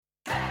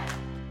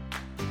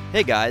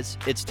Hey guys,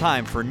 it's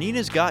time for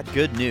Nina's Got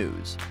Good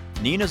News.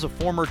 Nina's a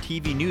former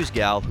TV news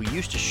gal who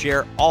used to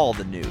share all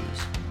the news.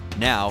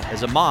 Now,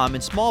 as a mom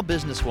and small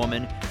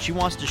businesswoman, she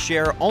wants to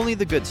share only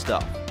the good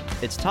stuff.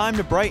 It's time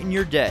to brighten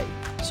your day.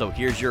 So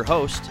here's your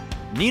host,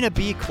 Nina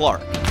B.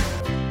 Clark.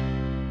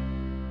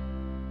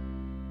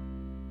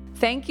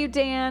 Thank you,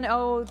 Dan.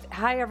 Oh,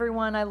 hi,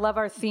 everyone. I love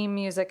our theme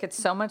music. It's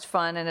so much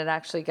fun, and it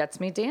actually gets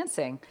me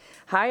dancing.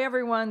 Hi,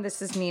 everyone.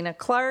 This is Nina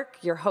Clark,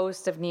 your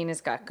host of Nina's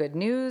Got Good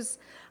News.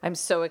 I'm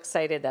so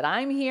excited that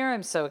I'm here.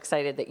 I'm so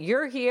excited that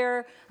you're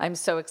here. I'm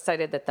so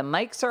excited that the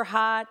mics are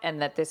hot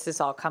and that this is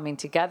all coming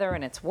together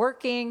and it's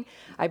working.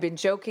 I've been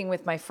joking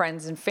with my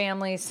friends and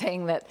family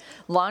saying that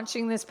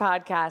launching this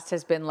podcast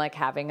has been like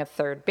having a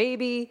third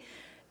baby.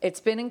 It's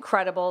been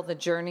incredible, the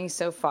journey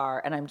so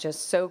far, and I'm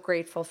just so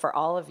grateful for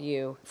all of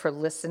you for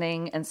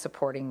listening and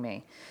supporting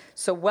me.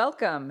 So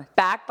welcome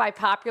back by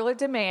popular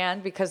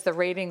demand, because the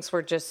ratings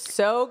were just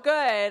so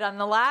good on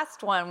the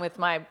last one with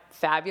my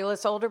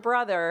fabulous older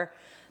brother,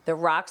 the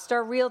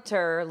Rockstar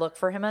Realtor. Look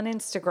for him on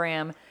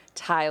Instagram,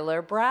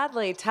 Tyler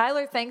Bradley.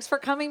 Tyler, thanks for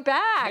coming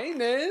back. Hey,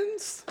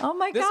 Nins. Oh,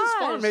 my gosh. This is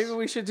fun. Maybe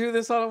we should do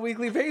this on a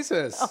weekly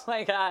basis. Oh,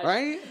 my gosh.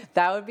 Right?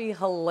 That would be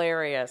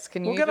hilarious.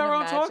 Can you We'll get even our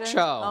own imagine? talk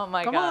show. Oh,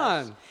 my Come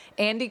gosh. on.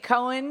 Andy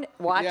Cohen,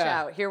 watch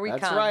out. Here we come.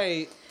 That's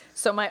right.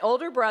 So my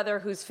older brother,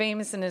 who's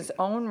famous in his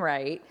own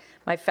right,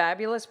 my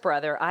fabulous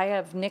brother, I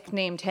have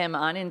nicknamed him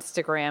on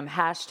Instagram,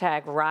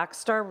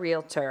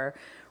 #RockstarRealtor.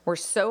 We're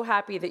so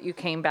happy that you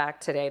came back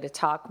today to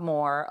talk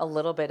more a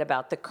little bit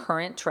about the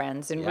current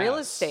trends in real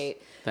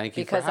estate. Thank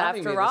you because for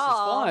having me. After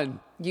all, this is fun.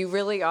 You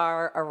really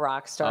are a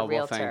rock star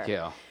realtor. Well, thank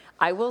you.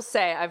 I will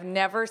say I've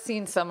never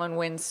seen someone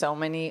win so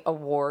many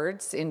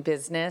awards in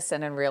business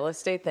and in real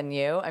estate than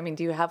you. I mean,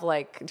 do you have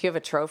a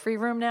trophy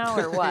room now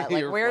or what?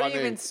 Like, where are you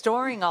even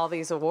storing all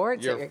these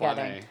awards that you're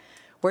getting?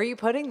 Where are you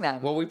putting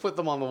them? Well, we put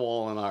them on the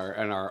wall in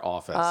our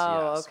office.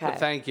 Oh, yes. okay. But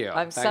thank you.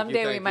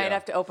 Someday we might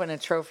have to open a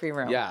trophy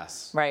room.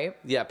 Yes. Right?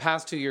 Yeah,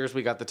 past 2 years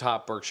we got the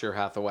top Berkshire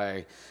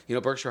Hathaway. You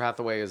know, Berkshire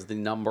Hathaway is the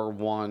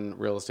 #1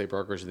 real estate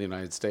brokerage in the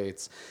United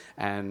States,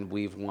 and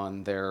we've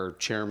won their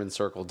Chairman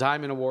Circle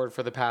Diamond Award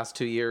for the past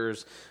 2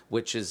 years,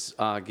 which is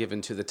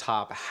given to the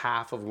top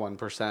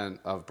 0.5%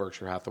 of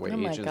Berkshire Hathaway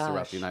agents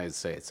throughout the United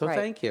States. So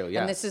thank you. Yes.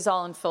 And this is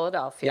all in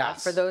Philadelphia.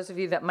 Yes. For those of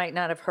you that might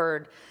not have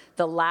heard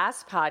the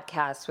last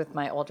podcast with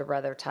my older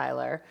brother,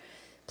 Tyler,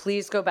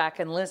 please go back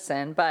and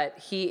listen. But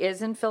he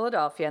is in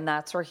Philadelphia, and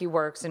that's where he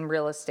works in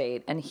real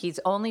estate. And he's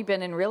only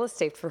been in real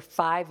estate for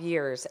 5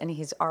 years, and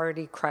he's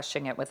already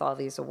crushing it with all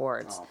these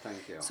awards. Oh,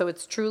 thank you. So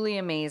it's truly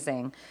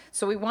amazing.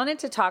 So we wanted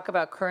to talk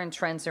about current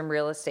trends in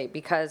real estate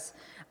because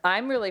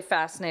I'm really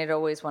fascinated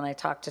always when I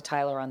talk to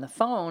Tyler on the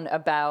phone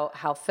about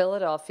how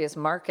Philadelphia's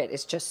market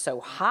is just so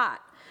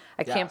hot.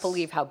 I can't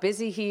believe how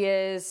busy he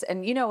is.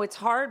 And, you know, it's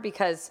hard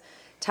because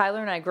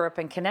Tyler and I grew up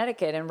in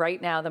Connecticut, and right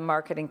now the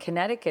market in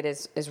Connecticut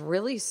is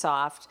really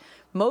soft,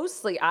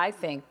 mostly, I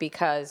think,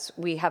 because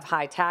we have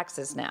high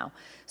taxes now.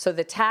 So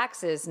the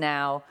taxes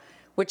now,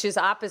 which is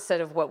opposite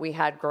of what we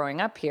had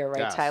growing up here, right,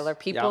 Yes. Tyler?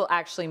 People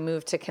actually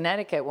moved to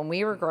Connecticut. When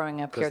we were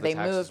growing up here, they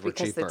moved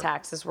because the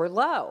taxes were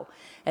low.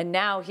 And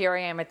now here I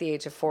am at the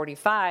age of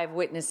 45,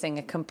 witnessing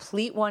a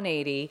complete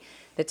 180.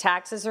 The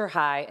taxes are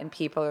high and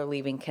people are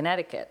leaving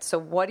Connecticut. So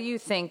what do you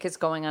think is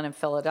going on in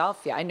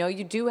Philadelphia? I know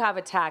you do have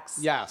a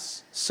tax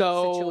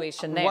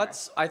situation there.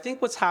 I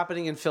think what's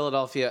happening in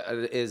Philadelphia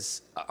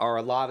are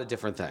a lot of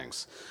different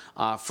things.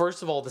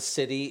 First of all, the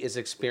city is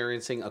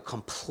experiencing a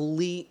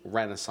complete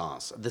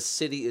renaissance. The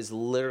city is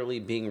literally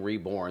being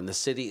reborn. The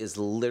city is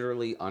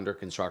literally under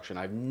construction.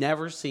 I've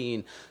never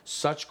seen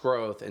such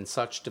growth and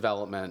such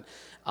development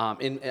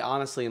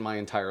honestly in my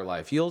entire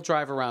life. You'll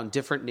drive around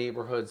different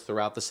neighborhoods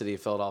throughout the city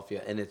of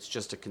Philadelphia, and it's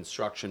just a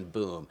construction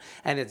boom.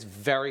 And it's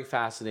very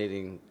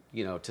fascinating,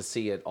 you know, to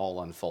see it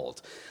all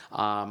unfold.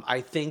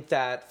 I think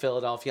that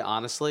Philadelphia,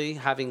 honestly,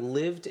 having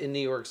lived in New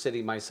York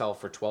City myself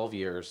for 12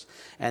 years,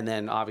 and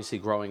then obviously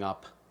growing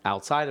up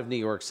outside of New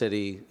York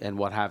City and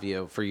what have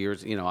you for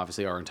years, you know,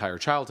 obviously our entire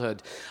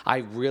childhood, I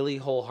really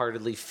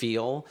wholeheartedly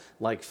feel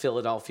like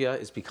Philadelphia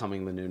is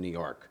becoming the new New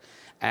York.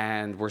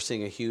 And we're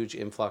seeing a huge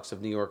influx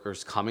of New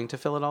Yorkers coming to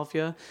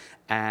Philadelphia,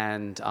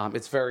 and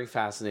it's very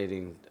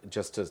fascinating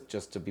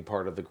just to be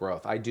part of the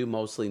growth. I do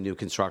mostly new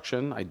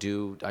construction. I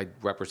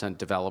represent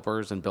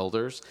developers and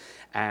builders,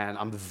 and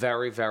I'm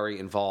very, very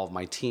involved.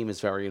 My team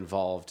is very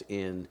involved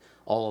in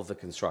all of the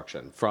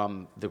construction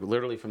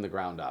literally from the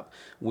ground up.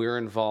 We're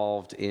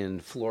involved in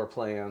floor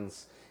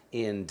plans,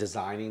 in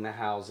designing the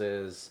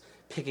houses,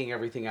 picking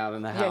everything out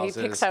in the houses.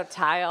 Yeah, he picks out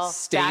tile,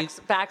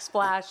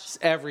 backsplash.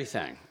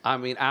 Everything. I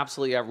mean,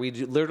 absolutely. We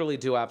literally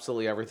do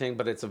absolutely everything,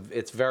 but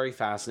it's very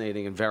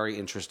fascinating and very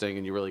interesting,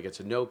 and you really get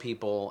to know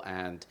people,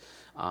 and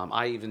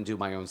I even do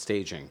my own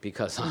staging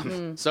because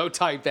I'm so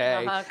type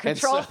A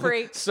Control and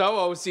freak. so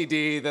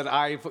OCD that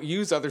I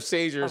use other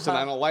stagers and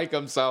I don't like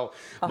them. So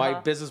my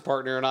business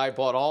partner and I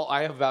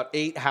I have about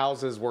 8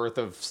 houses worth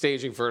of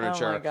staging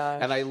furniture. Oh my gosh.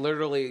 And I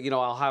literally,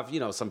 I'll have,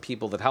 some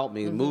people that help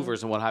me,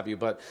 movers and what have you.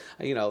 But,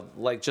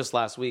 like just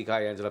last week,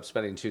 I ended up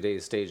spending 2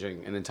 days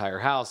staging an entire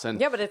house. And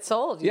Yeah, but it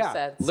sold, you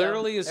said. So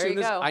literally as there soon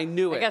you as go. I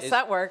knew it. I guess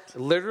that worked.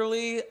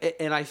 Literally,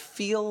 and I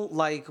feel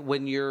like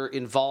when you're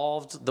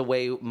involved the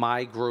way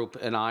my group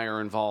and I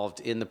are involved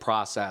in the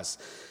process,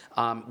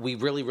 we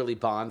really, really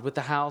bond with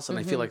the house. And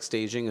I feel like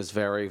staging is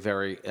very,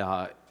 very...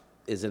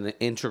 is an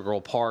integral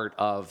part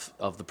of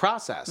the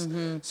process.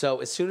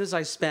 So as soon as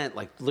I spent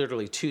like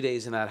literally 2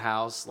 days in that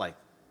house, like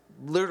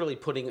literally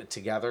putting it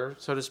together,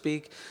 so to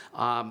speak,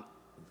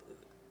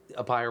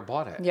 a buyer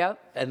bought it.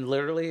 Yep. And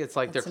literally it's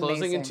like That's they're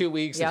closing in amazing. 2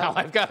 weeks. Yep. And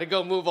now I've got to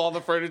go move all the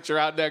furniture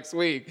out next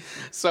week.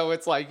 So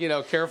it's like,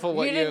 careful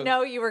what You didn't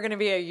know you were going to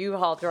be a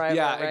U-Haul driver,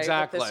 Yeah, right?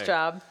 exactly. With this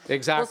job.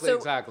 Exactly, Well, so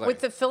exactly. With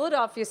the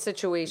Philadelphia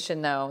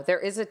situation, though, there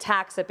is a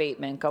tax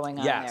abatement going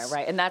on Yes. there,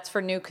 right? And that's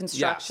for new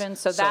construction. Yes.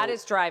 So that So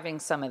is driving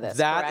some of this,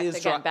 that correct? is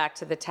Again, back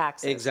to the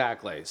taxes.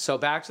 Exactly. So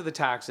back to the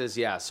taxes.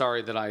 Yeah,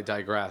 sorry that I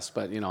digress,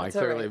 but I all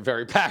clearly right. am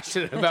very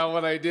passionate about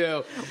what I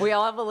do. We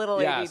all have a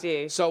little Yes.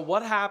 ADD. So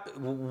what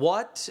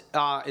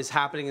is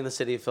happening in the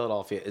city of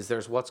Philadelphia is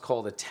there's what's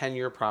called a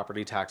 10-year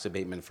property tax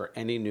abatement for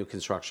any new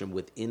construction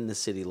within the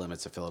city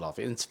limits of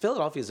Philadelphia. And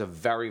Philadelphia is a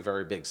very,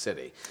 very big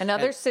city. And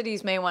other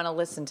cities may want to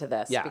listen to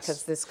this Yes.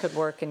 because this could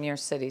work in your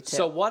city too.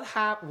 So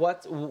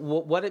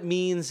what it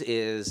means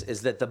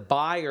is that the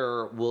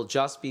buyer will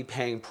just be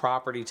paying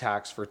property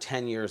tax for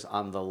 10 years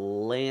on the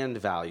land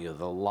value of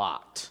the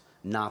lot,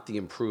 not the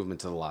improvement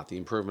to the lot. The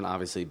improvement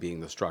obviously being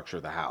the structure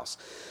of the house.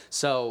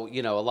 So,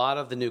 a lot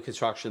of the new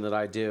construction that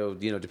I do,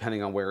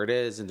 depending on where it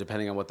is and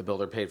depending on what the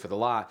builder paid for the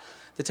lot,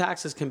 the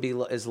taxes can be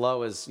as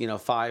low as, $500,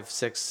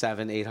 $600,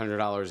 $700,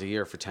 $800 a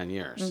year for 10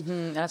 years.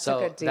 That's So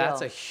a good deal.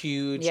 that's a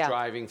huge Yeah.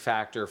 driving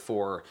factor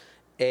for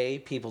A,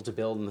 people to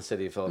build in the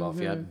city of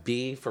Philadelphia,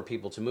 B, for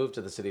people to move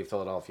to the city of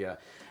Philadelphia.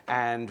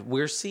 And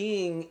we're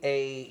seeing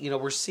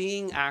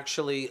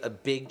actually a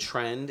big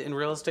trend in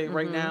real estate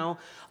right now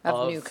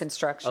Of new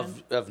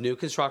construction. Of new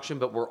construction,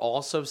 but we're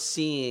also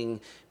seeing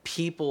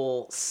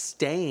people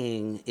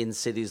staying in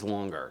cities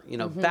longer.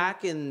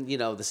 Back in, the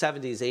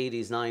 70s,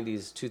 80s,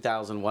 90s,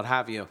 2000, what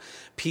have you,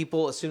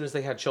 people, as soon as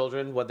they had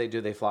children, what they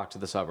do, they flock to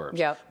the suburbs.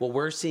 Yep. Well,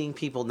 we're seeing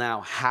people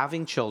now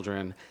having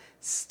children,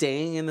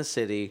 staying in the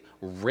city,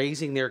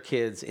 raising their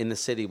kids in the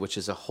city, which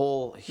is a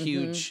whole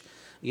huge,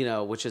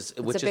 which is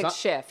a big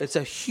shift. It's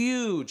a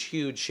huge,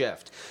 huge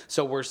shift.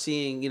 So we're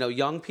seeing,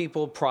 young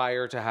people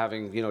prior to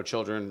having,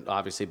 children,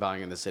 obviously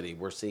buying in the city.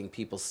 We're seeing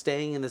people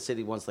staying in the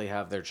city once they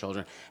have their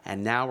children.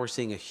 And now we're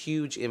seeing a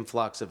huge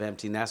influx of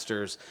empty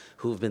nesters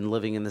who've been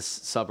living in the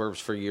suburbs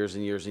for years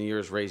and years and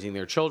years, raising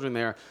their children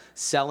there,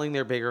 selling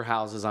their bigger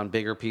houses on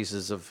bigger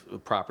pieces of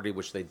property,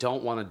 which they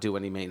don't want to do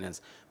any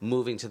maintenance,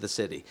 moving to the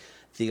city.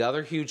 The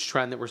other huge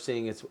trend that we're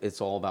seeing,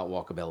 it's all about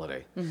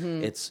walkability.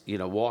 It's,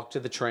 walk to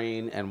the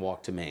train and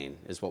walk to Main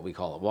is what we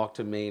call it. Walk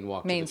to Main,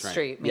 walk Main to the train.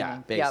 Street, Yeah,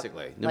 meaning.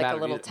 basically. Yep. Like a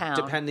little town.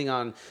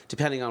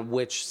 Depending on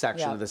which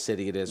section Yep. of the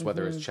city it is,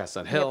 whether it's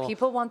Chestnut Hill. Yeah,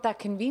 people want that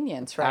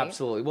convenience, right?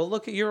 Absolutely. Well,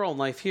 look at your own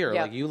life here.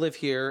 Yep. Like you live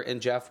here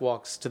and Jeff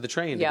walks to the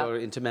train to Yep. go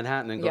into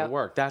Manhattan and go Yep. to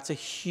work. That's a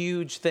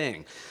huge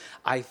thing.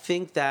 I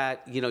think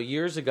that,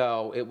 years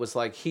ago, it was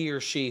like he or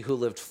she who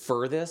lived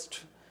furthest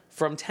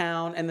from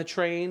town and the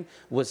train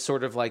was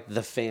sort of like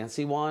the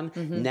fancy one.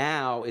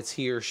 Now it's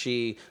he or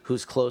she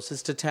who's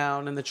closest to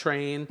town and the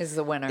train Is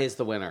the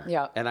winner.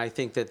 Yeah. And I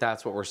think that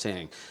that's what we're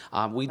seeing.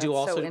 We do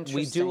That's so we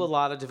interesting. do a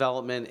lot of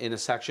development in a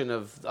section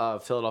of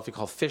Philadelphia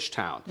called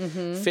Fishtown.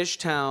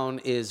 Fishtown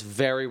is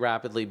very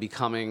rapidly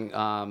becoming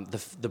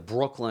the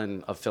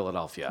Brooklyn of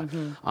Philadelphia.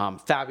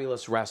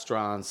 Fabulous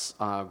restaurants,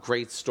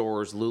 great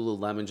stores.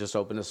 Lululemon just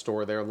opened a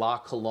store there. La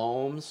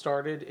Colombe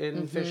started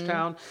in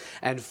Fishtown,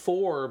 and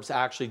Forbes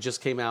actually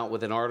just came out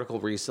with an article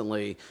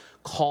recently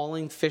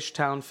calling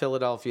Fishtown,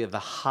 Philadelphia, the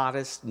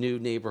hottest new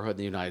neighborhood in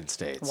the United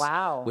States.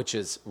 Wow. Which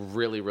is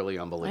really, really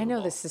unbelievable. I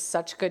know this is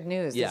such good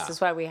news. Yeah. This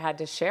is why we had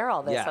to share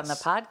all this on the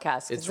Yes.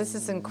 podcast, because It's this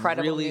is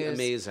incredible really news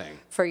amazing.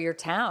 for your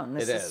town.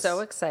 This It is is. so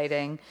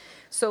exciting.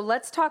 So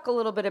let's talk a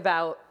little bit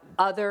about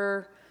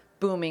other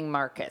booming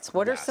markets.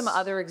 What are Yes. some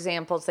other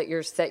examples that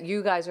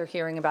you guys are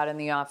hearing about in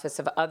the office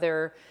of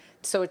other?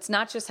 So it's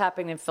not just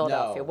happening in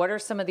Philadelphia. No. What are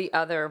some of the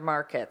other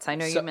markets? I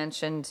know you So-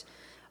 mentioned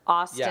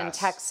Austin, Yes.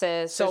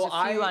 Texas. There's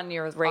a few on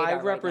your radar I right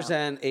now.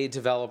 represent a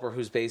developer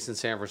who's based in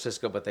San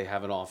Francisco, but they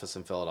have an office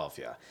in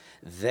Philadelphia.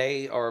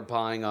 They are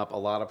buying up a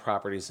lot of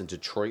properties in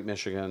Detroit,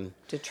 Michigan.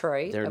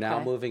 Detroit. They're now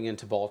okay. moving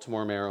into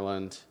Baltimore,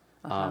 Maryland,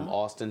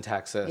 Austin,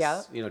 Texas.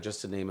 Yeah.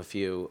 Just to name a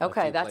few.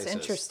 Okay, places. that's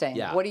interesting.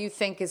 Yeah. What do you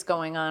think is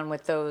going on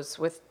with those,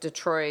 with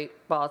Detroit,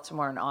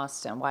 Baltimore, and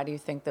Austin? Why do you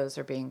think those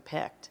are being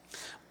picked?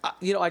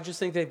 I just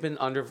think they've been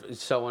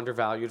so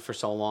undervalued for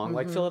so long,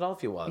 like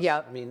Philadelphia was.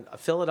 Yep. I mean,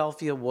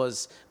 Philadelphia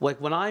was like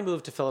when I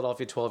moved to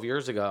Philadelphia 12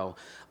 years ago.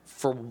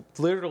 for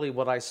literally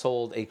what I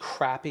sold a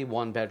crappy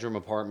 1-bedroom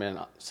apartment,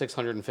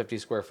 650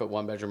 square foot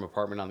 1-bedroom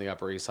apartment on the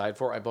Upper East Side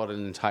for, I bought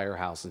an entire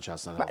house in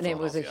Chestnut Hill, And it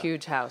was a Philadelphia.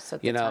 huge house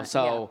at the You know, time.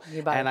 so, Yeah,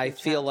 you bought a and I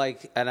huge feel house.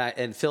 like,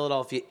 and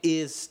Philadelphia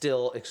is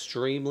still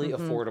extremely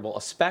affordable,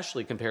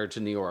 especially compared to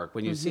New York.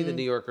 When you see the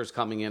New Yorkers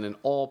coming in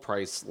all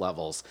price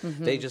levels,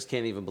 they just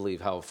can't even believe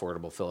how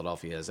affordable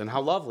Philadelphia is and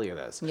how lovely it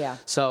is. Yeah.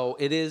 So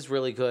it is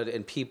really good,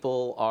 and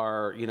people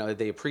are, you know,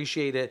 they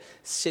appreciate it.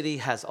 City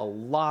has a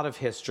lot of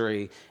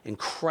history,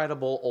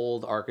 incredible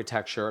old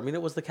architecture. I mean,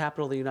 it was the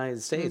capital of the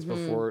United States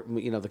before,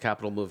 you know, the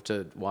capital moved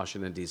to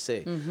Washington,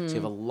 D.C. So you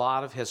have a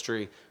lot of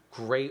history,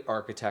 great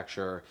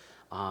architecture,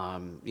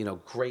 you know,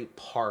 great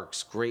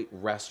parks, great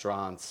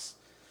restaurants.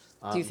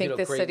 Do you think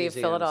the great city of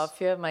museums.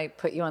 Philadelphia might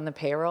put you on the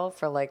payroll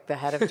for like the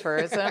head of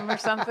tourism or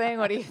something?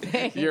 What do you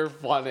think? You're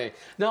funny.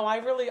 No, I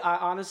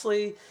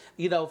honestly,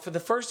 you know, for the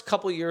first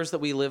couple years that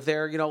we lived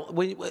there, you know,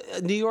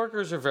 New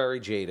Yorkers are very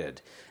jaded.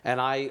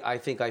 And I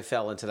think I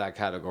fell into that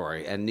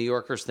category. And New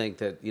Yorkers think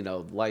that, you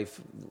know,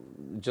 life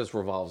just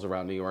revolves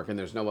around New York and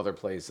there's no other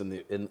place on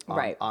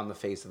the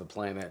face of the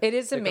planet. It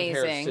is that compares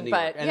to amazing, New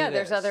but York. And yeah, it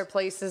there's is. other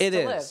places It to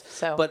is. live.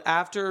 So, But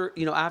after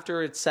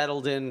it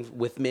settled in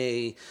with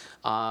me,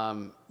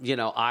 you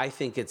know, I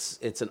think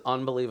it's an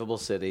unbelievable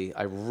city.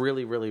 I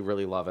really, really,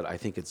 really love it. I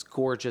think it's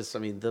gorgeous. I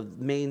mean, the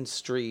main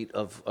street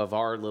of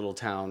our little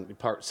town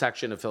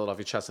section of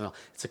Philadelphia, Chestnut Hill,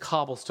 it's a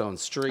cobblestone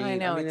street. I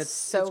know, mean, it's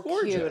so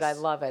gorgeous. cute. I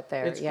love it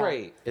there. It's Yeah.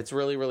 great. It's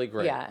really, really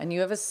great. Yeah, and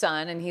you have a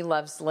son, and he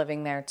loves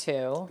living there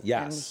too.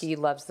 Yes. and he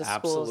loves the schools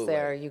Absolutely.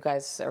 there. You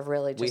guys are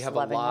really just have a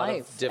loving lot of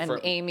life. different-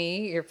 And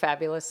Amy, your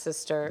fabulous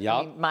sister,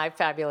 Yup. my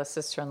fabulous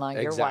sister-in-law,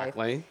 your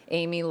Exactly. wife,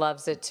 Amy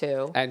loves it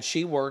too. And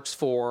she works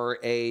for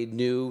a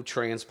new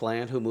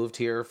transplant who moved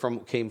here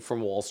came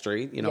from Wall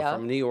Street, you know, Yep.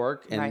 from New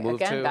York, and Right,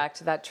 moved again, back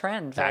to that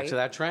trend. back right? to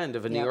that trend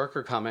of a New Yep.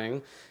 Yorker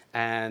coming.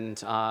 And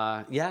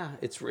yeah,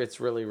 it's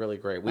really, really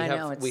great. We I have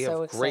know, it's we have so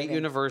great exciting.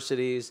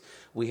 universities.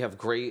 We have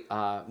great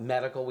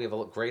medical. We have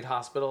great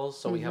hospitals.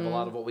 So we have a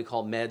lot of what we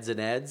call meds and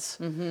eds,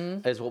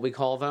 is what we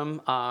call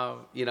them.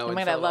 You know, I in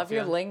mean, I love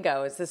your Philadelphia.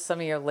 lingo. Is this some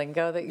of your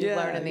lingo that you Yeah,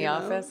 learn in the you know,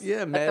 office?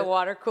 yeah, at the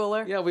water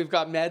cooler. Yeah, we've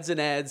got meds and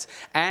eds,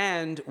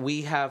 and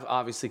we have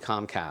obviously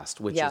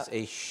Comcast, which Yeah. is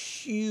a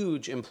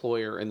huge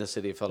employer in the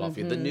city of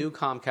Philadelphia. The new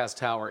Comcast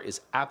tower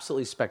is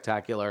absolutely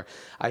spectacular.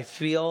 I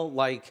feel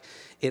like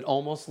it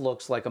almost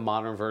looks like a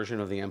modern version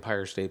of the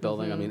Empire State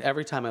Building. I mean,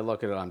 every time I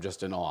look at it, I'm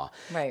just in awe.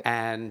 Right.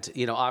 And,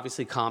 you know,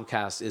 obviously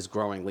Comcast is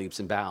growing leaps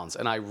and bounds.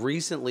 And I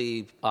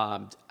recently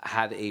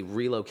had a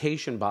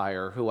relocation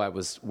buyer who I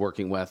was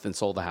working with and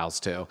sold the house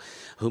to,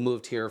 who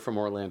moved here from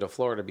Orlando,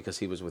 Florida, because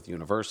he was with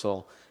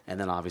Universal, and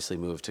then obviously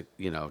moved to,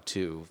 you know,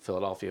 to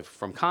Philadelphia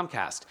from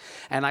Comcast.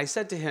 And I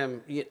said to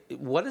him,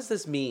 what does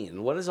this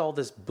mean? What does all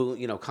this,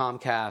 you know,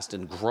 Comcast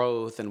and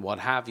growth and what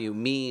have you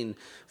mean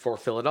for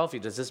Philadelphia?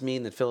 Does this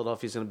mean that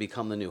Philadelphia is going to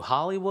become the new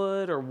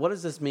Hollywood, or what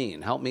does this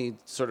mean? Help me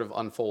sort of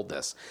unfold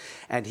this.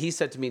 And he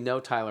said to me, no,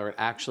 Tyler, it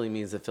actually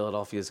means that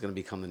Philadelphia is going to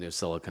become the new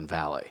Silicon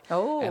Valley.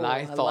 Oh, and I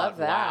I thought, love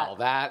that. wow,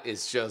 that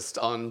is just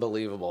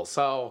unbelievable.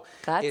 So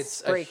That's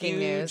it's a breaking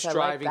huge news. I like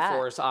driving that.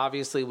 force.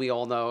 Obviously, we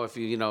all know, if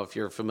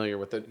you're familiar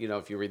with it, you know,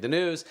 if you read the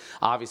news,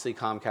 obviously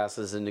Comcast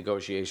is in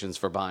negotiations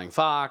for buying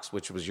Fox,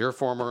 which was your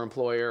former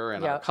employer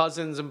and our Yep.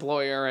 cousin's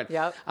employer. And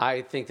Yep.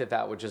 I think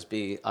that would just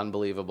be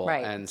unbelievable.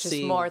 Right, And just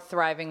seeing more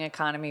thriving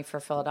economy for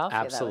Philadelphia.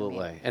 that would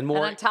Absolutely. mean. And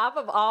more- on top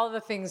of all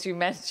the things you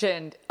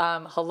mentioned,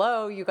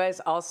 hello, you guys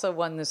also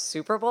won the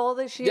Super Bowl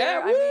this year.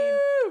 Yeah, I mean,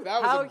 woo!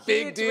 That was how a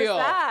big huge deal.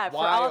 Was that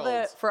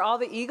Wild. for all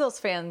the Eagles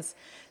fans?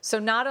 So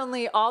not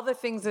only all the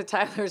things that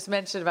Tyler's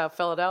mentioned about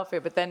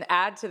Philadelphia, but then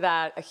add to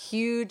that a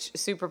huge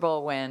Super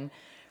Bowl win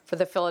for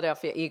the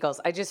Philadelphia Eagles.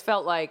 I just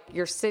felt like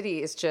your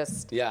city is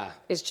just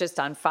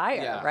on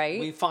fire,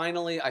 right?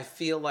 I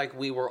feel like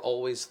we were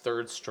always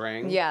third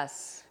string.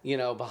 Yes. You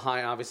know,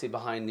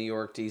 behind New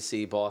York,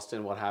 DC,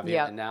 Boston, what have you.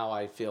 Yep. And now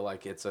I feel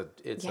like it's a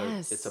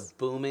Yes.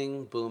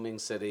 booming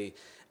city.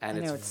 And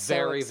I know, it's it's so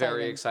very,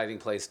 very exciting. exciting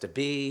place to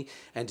be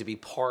and to be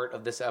part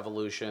of this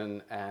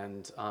evolution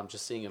and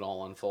just seeing it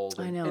all unfold.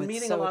 I know, and it's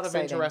meeting so a lot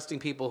exciting. of interesting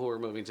people who are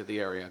moving to the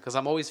area. Because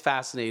I'm always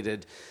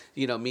fascinated,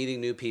 you know, meeting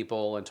new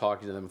people and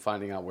talking to them,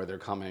 finding out where they're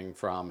coming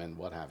from and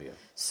what have you.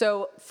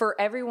 So for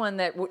everyone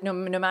that, no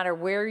matter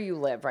where you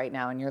live right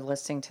now and you're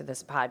listening to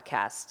this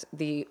podcast,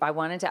 I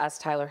wanted to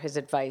ask Tyler his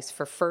advice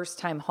for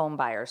first-time home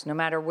buyers, no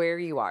matter where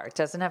you are. It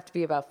doesn't have to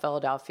be about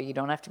Philadelphia. You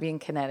don't have to be in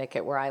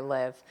Connecticut where I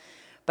live.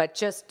 But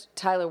just,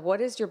 Tyler, what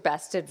is your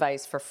best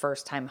advice for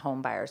first-time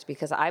home buyers?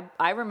 Because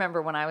I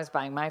remember when I was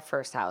buying my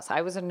first house,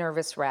 I was a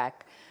nervous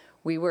wreck.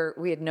 We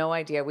had no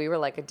idea. We were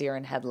like a deer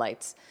in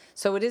headlights.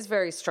 So it is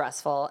very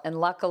stressful. And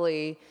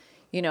luckily,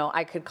 you know,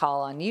 I could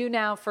call on you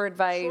now for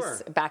advice. Sure.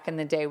 Back in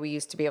the day, we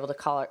used to be able to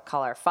call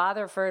our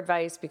father for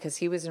advice because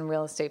he was in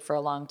real estate for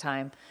a long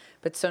time.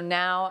 But so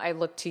now I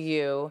look to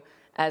you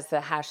as the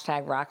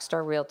hashtag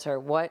Rockstar Realtor,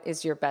 what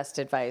is your best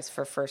advice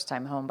for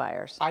first-time home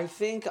buyers? I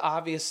think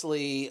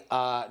obviously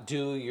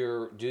do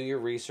your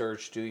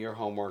research, do your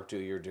homework, do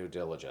your due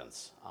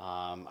diligence.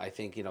 I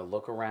think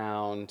look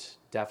around.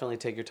 Definitely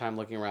take your time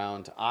looking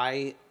around.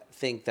 I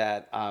think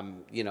that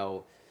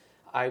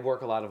I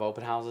work a lot of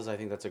open houses. I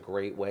think that's a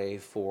great way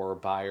for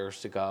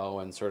buyers to go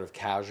and sort of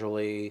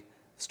casually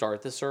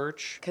start the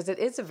search. Because it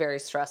is a very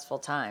stressful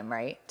time,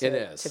 right? It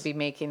is. To be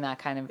making that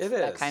kind of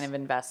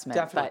investment.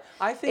 Definitely.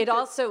 But I think it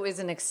also is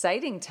an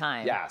exciting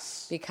time.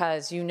 Yes.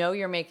 Because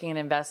you're making an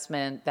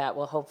investment that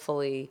will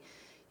hopefully,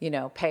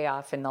 pay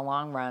off in the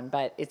long run.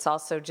 But it's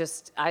also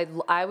just,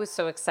 I was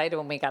so excited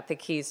when we got the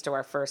keys to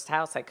our first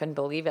house. I couldn't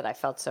believe it. I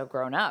felt so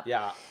grown up.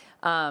 Yeah.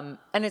 And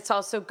it's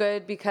also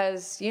good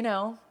because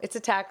it's a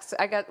tax.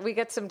 We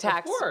get some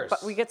tax, Of course.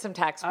 but we get some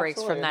tax breaks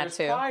Absolutely. from that There's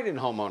too. pride in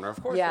homeowner.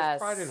 Of course, Yes.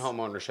 there's pride in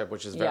homeownership,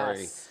 which is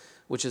Yes.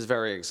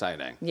 very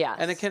exciting. Yes.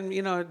 And it can,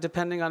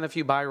 depending on if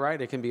you buy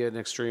right, it can be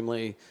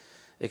extremely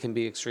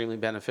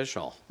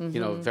beneficial.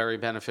 Mm-hmm. Very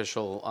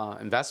beneficial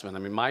investment. I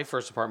mean, my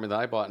first apartment that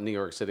I bought in New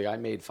York City, I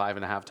made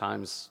 5.5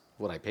 times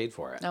what I paid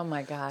for it. Oh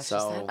my gosh, So,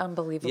 is that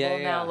unbelievable yeah.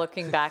 now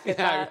looking back at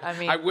that? I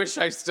mean, I wish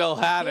I still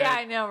had it. yeah,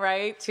 I know,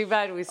 right? Too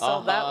bad we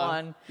sold that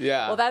one.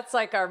 Yeah. Well, that's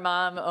like our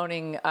mom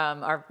owning,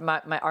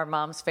 our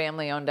mom's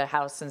family owned a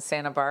house in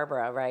Santa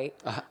Barbara, right?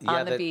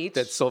 On the beach.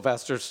 That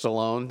Sylvester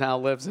Stallone now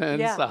lives in.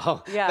 Yeah,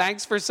 So yeah.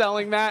 thanks for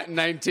selling that in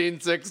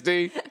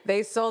 1960.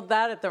 They sold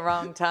that at the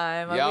wrong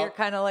time. Yep. We were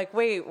kind of like,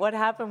 wait, what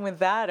happened with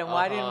that? And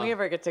why didn't we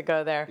ever get to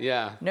go there?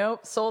 Yeah.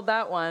 Nope, sold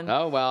that one.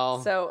 Oh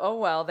well.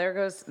 So, there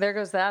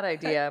goes that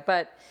idea.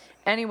 But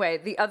anyway,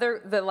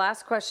 the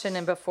last question,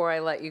 and before I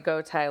let you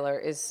go, Tyler,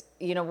 is,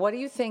 what do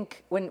you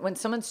think when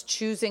someone's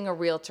choosing a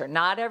realtor?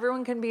 Not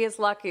everyone can be as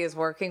lucky as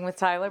working with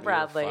Tyler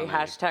Bradley, funny.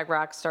 hashtag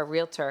Rockstar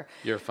Realtor.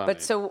 You're funny.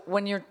 But so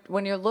when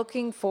you're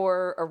looking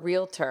for a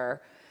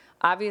realtor,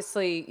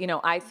 obviously,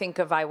 I think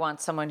of, I want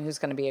someone who's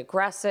going to be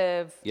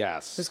aggressive.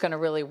 Yes. Who's going to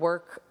really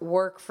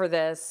work for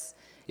this.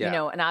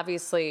 Yeah. And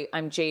obviously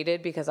I'm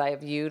jaded because I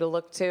have you to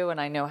look to,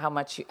 and I know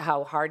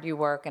how hard you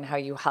work and how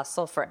you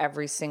hustle for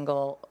every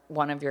single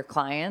one of your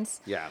clients.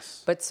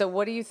 Yes. But so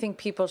what do you think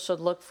people should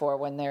look for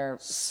when they're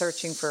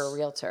searching for a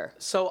realtor?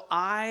 So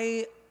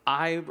I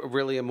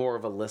really am more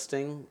of a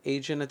listing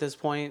agent at this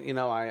point.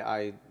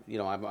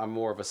 I'm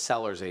more of a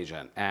seller's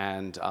agent,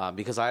 and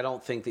because I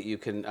don't think that you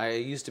can. I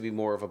used to be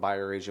more of a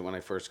buyer agent when I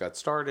first got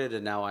started,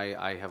 and now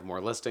I have more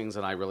listings,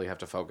 and I really have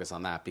to focus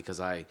on that because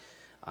I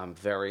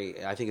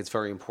think it's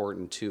very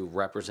important to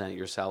represent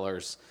your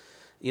sellers.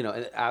 You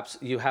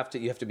have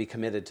to be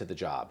committed to the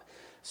job.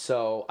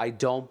 So I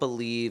don't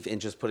believe in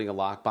just putting a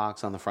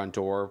lockbox on the front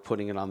door,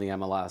 putting it on the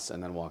MLS,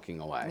 and then walking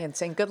away. And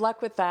saying good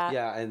luck with that.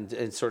 Yeah,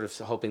 and sort of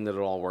hoping that it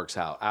all works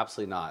out.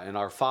 Absolutely not. And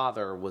our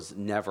father was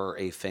never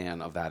a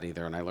fan of that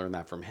either, and I learned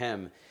that from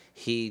him.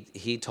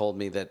 He told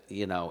me that,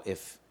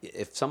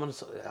 if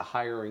someone's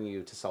hiring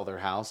you to sell their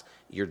house,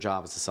 your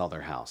job is to sell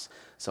their house.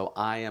 So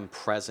I am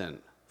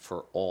present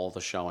for all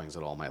the showings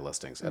at all my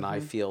listings. And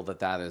I feel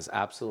that is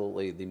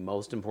absolutely the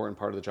most important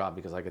part of the job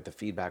because I get the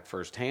feedback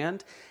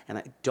firsthand, and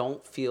I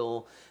don't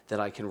feel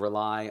that I can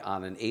rely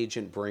on an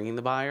agent bringing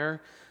the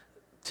buyer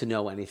to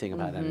know anything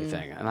about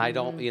anything. And I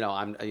don't,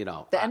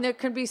 And there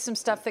could be some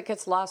stuff that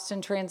gets lost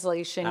in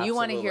translation. You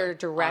want to hear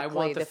directly I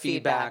want the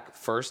feedback.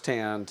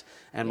 firsthand,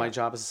 and my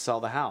job is to sell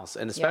the house.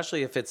 And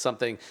especially if it's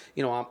something,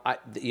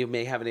 you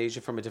may have an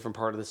agent from a different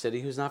part of the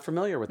city who's not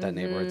familiar with that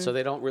neighborhood, so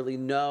they don't really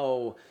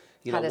know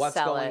How to what's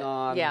sell going it.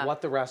 on, Yeah.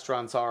 what the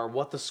restaurants are,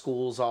 what the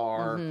schools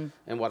are,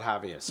 and what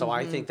have you. So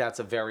I think that's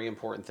a very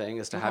important thing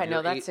is to have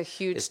that's a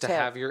huge is to tip.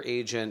 have your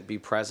agent be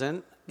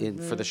present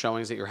for the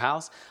showings at your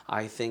house.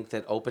 I think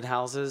that open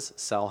houses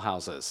sell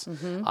houses.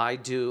 I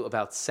do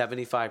about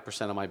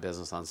 75% of my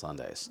business on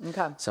Sundays.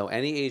 Okay. So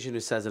any agent who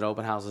says that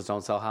open houses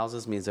don't sell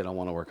houses means they don't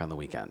want to work on the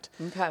weekend.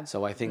 Okay.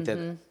 So I think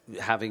that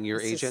having your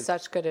This is agent,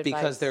 such good advice.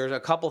 because there's a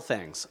couple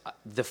things.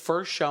 The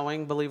first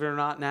showing, believe it or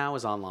not, now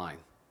is online.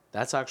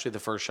 That's actually the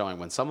first showing.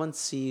 When someone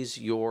sees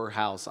your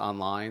house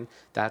online,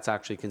 that's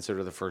actually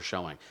considered the first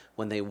showing.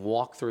 When they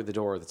walk through the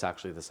door, that's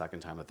actually the second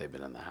time that they've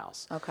been in the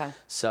house. Okay.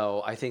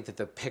 So I think that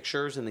the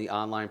pictures and the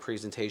online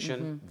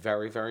presentation,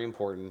 very, very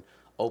important.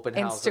 Open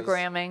houses.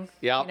 Instagramming.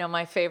 Yep.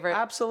 My favorite.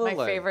 Absolutely.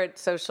 My favorite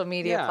social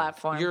media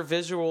platform. Your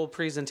visual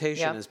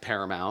presentation Yep. is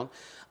paramount.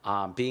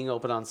 Being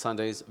open on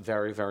Sundays,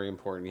 very, very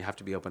important. You have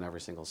to be open every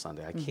single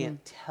Sunday. I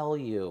can't tell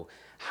you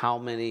how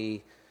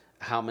many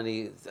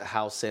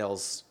house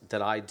sales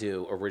that I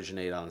do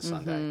originate on a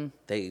Sunday.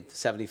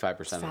 75%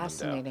 of them do.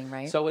 Fascinating,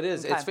 right? So it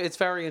is. Okay. It's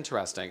very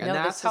interesting, and No,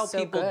 that's this how is so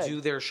people good.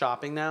 do their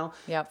shopping now.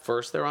 Yep.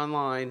 First they're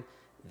online,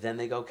 then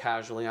they go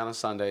casually on a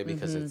Sunday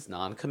because it's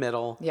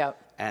non-committal. Yep.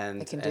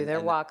 And They can do their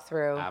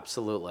walkthrough.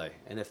 Absolutely.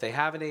 And if they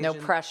have an agent,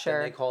 pressure.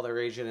 then they call their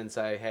agent and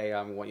say, "Hey,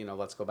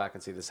 let's go back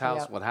and see this house,"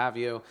 Yep. what have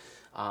you.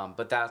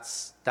 But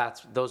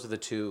those are the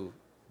two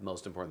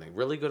most important things.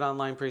 Really good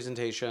online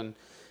presentation,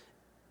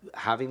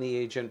 having the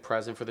agent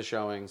present for the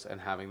showings, and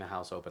having the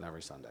house open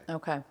every Sunday.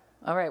 Okay.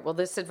 All right. Well,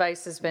 this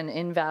advice has been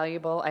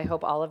invaluable. I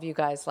hope all of you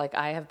guys, like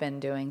I have been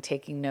doing,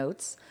 taking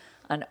notes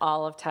on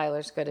all of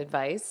Tyler's good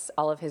advice,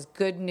 all of his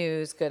good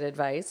news, good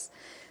advice.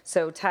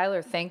 So,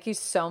 Tyler, thank you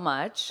so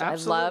much.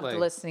 Absolutely. I loved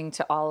listening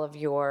to all of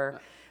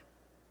your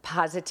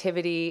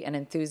positivity and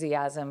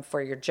enthusiasm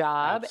for your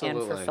job and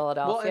for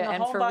Philadelphia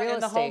and for real estate.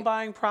 And the home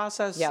buying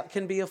process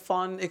can be a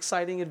fun,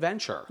 exciting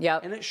adventure.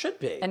 Yep. And it should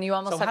be. And you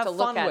almost have to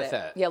look at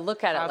it. Yeah,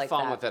 look at it like that.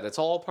 Have fun with it. It's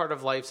all part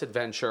of life's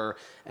adventure,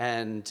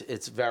 and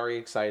it's very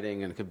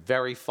exciting and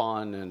very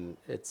fun, and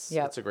it's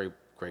a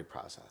great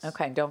process.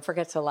 Okay, don't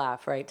forget to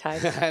laugh, right, Ty?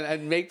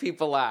 and make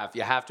people laugh.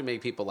 You have to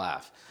make people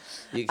laugh.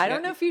 I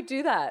don't know if you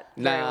do that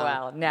very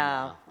well.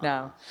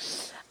 No.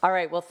 All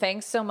right. Well,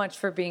 thanks so much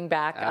for being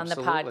back on the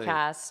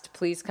podcast.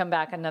 Please come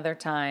back another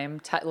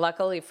time.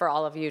 Luckily for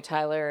all of you,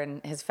 Tyler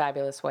and his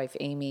fabulous wife,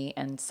 Amy,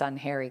 and son,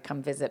 Harry,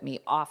 come visit me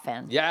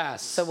often.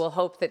 Yes. So we'll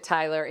hope that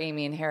Tyler,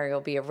 Amy, and Harry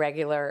will be a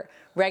regular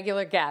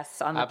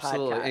guests on the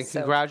podcast. And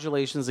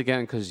congratulations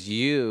again, because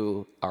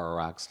you are a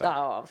rock star.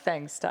 Oh,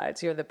 thanks,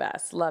 Tides. You're the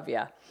best. Love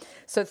ya.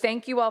 So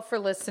thank you all for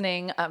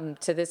listening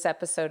to this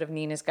episode of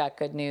Nina's Got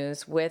Good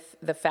News with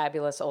the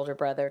fabulous older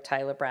brother,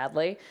 Tyler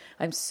Bradley.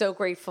 I'm so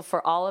grateful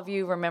for all of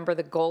you. Remember,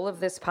 the goal of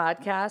this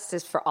podcast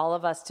is for all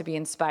of us to be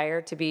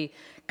inspired, to be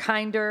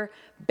kinder,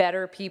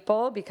 better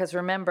people, because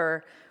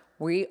remember,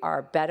 we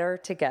are better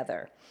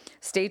together.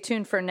 Stay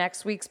tuned for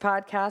next week's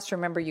podcast.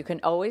 Remember, you can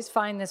always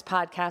find this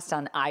podcast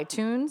on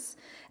iTunes.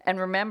 And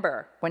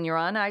remember, when you're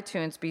on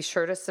iTunes, be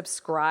sure to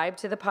subscribe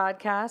to the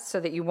podcast so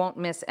that you won't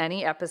miss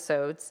any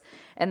episodes.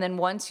 And then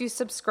once you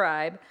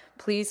subscribe,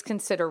 please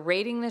consider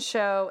rating the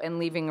show and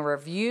leaving a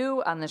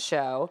review on the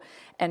show.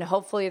 And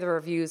hopefully the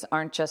reviews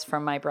aren't just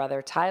from my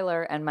brother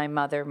Tyler and my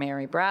mother,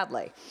 Mary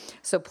Bradley.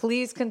 So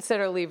please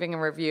consider leaving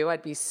a review.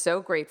 I'd be so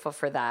grateful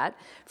for that.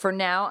 For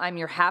now, I'm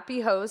your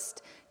happy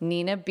host,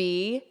 Nina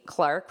B.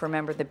 Clark.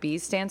 Remember, the B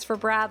stands for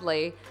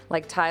Bradley,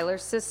 like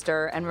Tyler's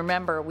sister. And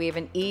remember, we have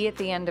an E at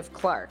the end of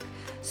Clark.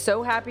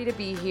 So happy to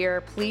be here.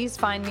 Please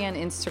find me on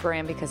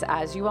Instagram because,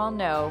 as you all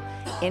know,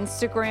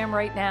 Instagram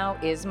right now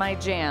is my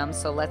jam.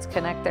 So let's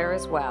connect there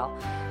as well.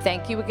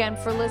 Thank you again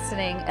for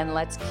listening, and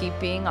let's keep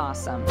being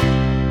awesome.